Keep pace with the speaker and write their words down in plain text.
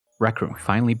Rec Room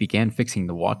finally began fixing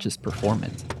the watch's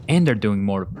performance, and they're doing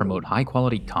more to promote high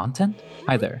quality content?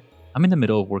 Hi there, I'm in the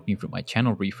middle of working through my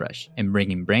channel refresh and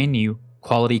bringing brand new,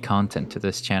 quality content to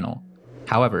this channel.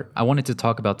 However, I wanted to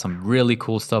talk about some really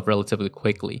cool stuff relatively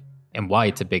quickly, and why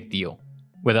it's a big deal.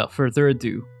 Without further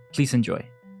ado, please enjoy.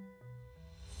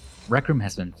 Rec Room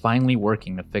has been finally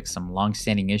working to fix some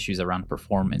long-standing issues around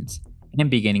performance, and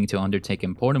beginning to undertake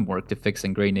important work to fix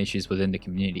ingrained issues within the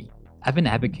community. I've been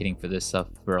advocating for this stuff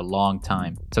for a long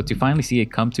time, so to finally see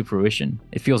it come to fruition,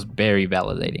 it feels very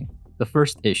validating. The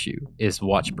first issue is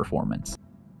watch performance.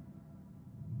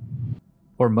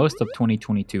 For most of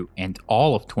 2022 and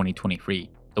all of 2023,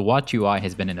 the watch UI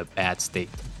has been in a bad state.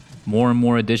 More and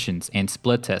more additions and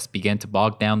split tests began to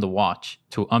bog down the watch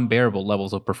to unbearable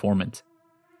levels of performance.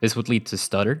 This would lead to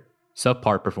stutter,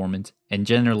 subpar performance, and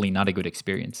generally not a good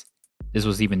experience. This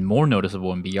was even more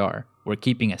noticeable in VR, where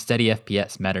keeping a steady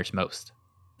FPS matters most.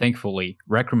 Thankfully,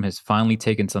 Rec Room has finally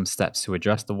taken some steps to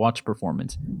address the watch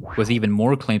performance, with even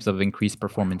more claims of increased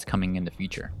performance coming in the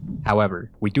future. However,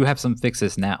 we do have some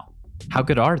fixes now. How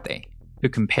good are they? To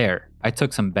compare, I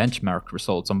took some benchmark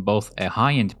results on both a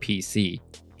high-end PC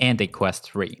and a Quest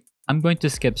 3. I'm going to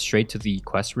skip straight to the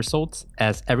Quest results,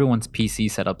 as everyone's PC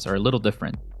setups are a little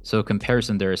different, so a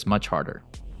comparison there is much harder.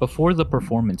 Before the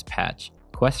performance patch,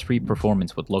 Quest 3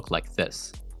 performance would look like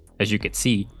this. As you can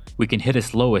see, we can hit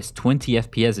as low as 20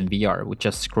 FPS in VR with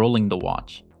just scrolling the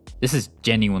watch. This is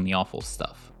genuinely awful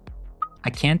stuff.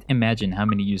 I can't imagine how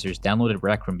many users downloaded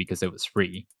Rec Room because it was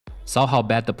free, saw how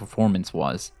bad the performance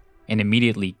was, and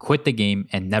immediately quit the game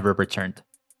and never returned.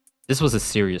 This was a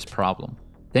serious problem.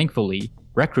 Thankfully,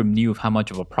 Rec Room knew of how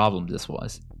much of a problem this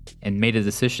was, and made a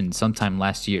decision sometime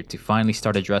last year to finally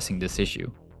start addressing this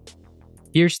issue.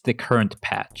 Here's the current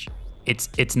patch.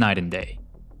 It's night and day.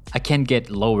 I can't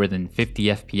get lower than 50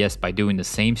 FPS by doing the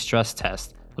same stress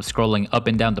test of scrolling up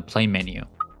and down the play menu,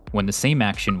 when the same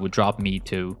action would drop me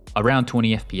to around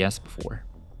 20 FPS before.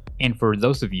 And for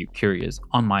those of you curious,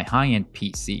 on my high-end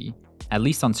PC, at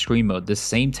least on screen mode, this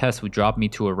same test would drop me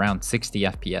to around 60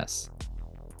 FPS.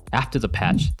 After the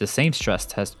patch, the same stress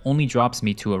test only drops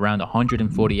me to around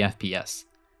 140 FPS.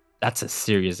 That's a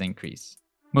serious increase.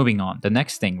 Moving on, the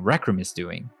next thing Rec Room is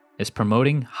doing is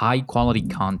promoting high-quality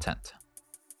content.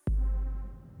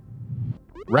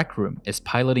 Rec Room is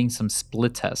piloting some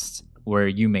split tests where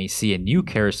you may see a new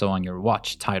carousel on your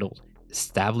watch titled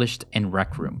Established in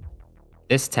Rec Room.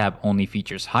 This tab only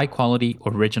features high-quality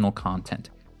original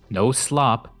content. No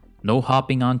slop, no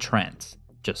hopping on trends,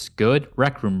 just good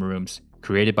Rec Room rooms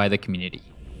created by the community.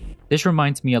 This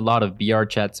reminds me a lot of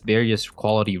VRChat's various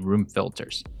quality room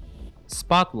filters.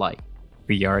 Spotlight,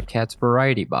 VRChat's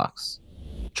variety box.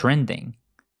 Trending.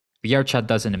 VRChat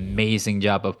does an amazing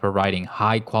job of providing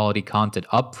high quality content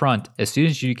up front as soon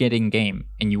as you get in game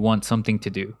and you want something to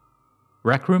do.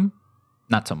 Rec Room?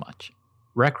 Not so much.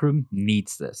 Rec Room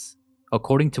needs this.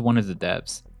 According to one of the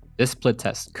devs, this split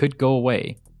test could go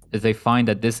away as they find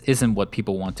that this isn't what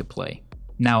people want to play.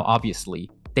 Now obviously,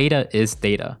 data is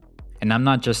data, and I'm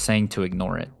not just saying to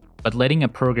ignore it, but letting a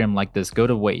program like this go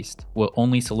to waste will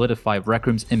only solidify Rec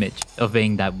Room's image of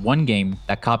being that one game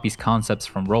that copies concepts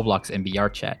from Roblox and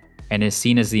VRChat, and is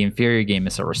seen as the inferior game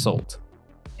as a result.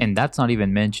 And that's not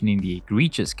even mentioning the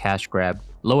egregious cash grab,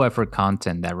 low effort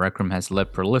content that Rec Room has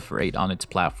let proliferate on its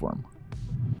platform.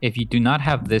 If you do not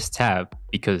have this tab,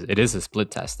 because it is a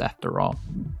split test after all,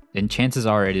 then chances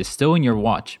are it is still in your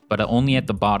watch, but only at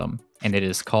the bottom, and it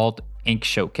is called Ink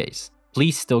Showcase.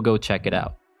 Please still go check it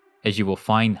out, as you will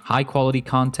find high quality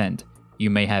content you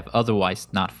may have otherwise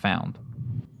not found.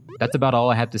 That's about all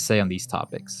I have to say on these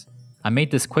topics. I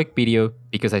made this quick video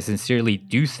because I sincerely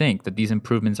do think that these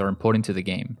improvements are important to the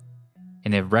game.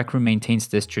 And if Rec Room maintains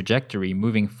this trajectory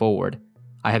moving forward,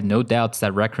 I have no doubts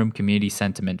that Rec Room community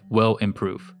sentiment will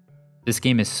improve. This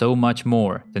game is so much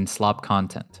more than slop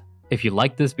content. If you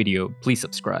like this video, please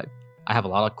subscribe. I have a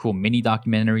lot of cool mini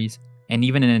documentaries, and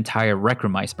even an entire Rec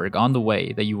Room iceberg on the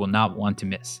way that you will not want to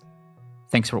miss.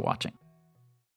 Thanks for watching.